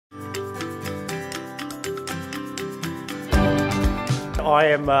I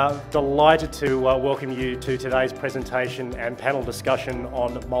am delighted to welcome you to today's presentation and panel discussion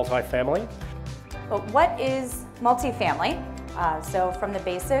on multifamily. But what is multifamily? So from the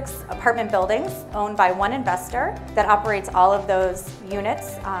basics, apartment buildings owned by one investor that operates all of those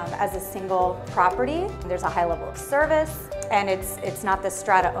units as a single property. There's a high level of service, and it's not the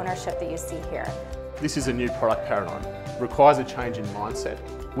strata ownership that you see here. This is a new product paradigm. It requires a change in mindset.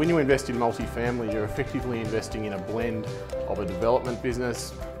 When you invest in multifamily, you're effectively investing in a blend of a development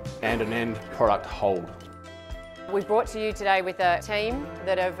business and an end product hold. We've brought to you today with a team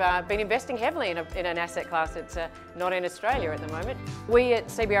that have been investing heavily in an asset class that's not in Australia at the moment. We at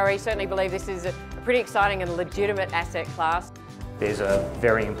CBRE certainly believe this is a pretty exciting and legitimate asset class. There's a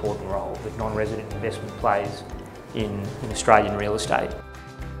very important role that non-resident investment plays in Australian real estate.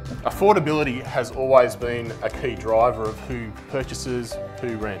 Affordability has always been a key driver of who purchases,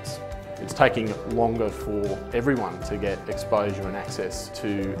 who rents. It's taking longer for everyone to get exposure and access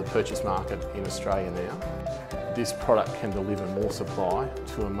to the purchase market in Australia now. This product can deliver more supply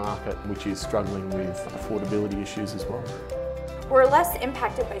to a market which is struggling with affordability issues as well. We're less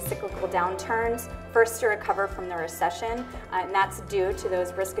impacted by cyclical downturns, first to recover from the recession, and that's due to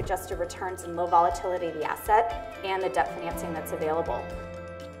those risk-adjusted returns and low volatility of the asset and the debt financing that's available.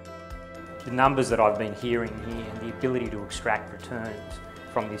 The numbers that I've been hearing here and the ability to extract returns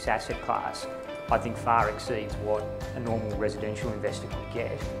from this asset class, I think far exceeds what a normal residential investor could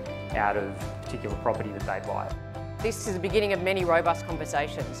get out of a particular property that they buy. This is the beginning of many robust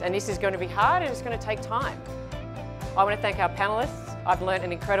conversations, and this is going to be hard and it's going to take time. I want to thank our panellists. I've learned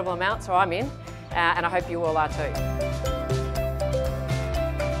an incredible amount, so I'm in, and I hope you all are too.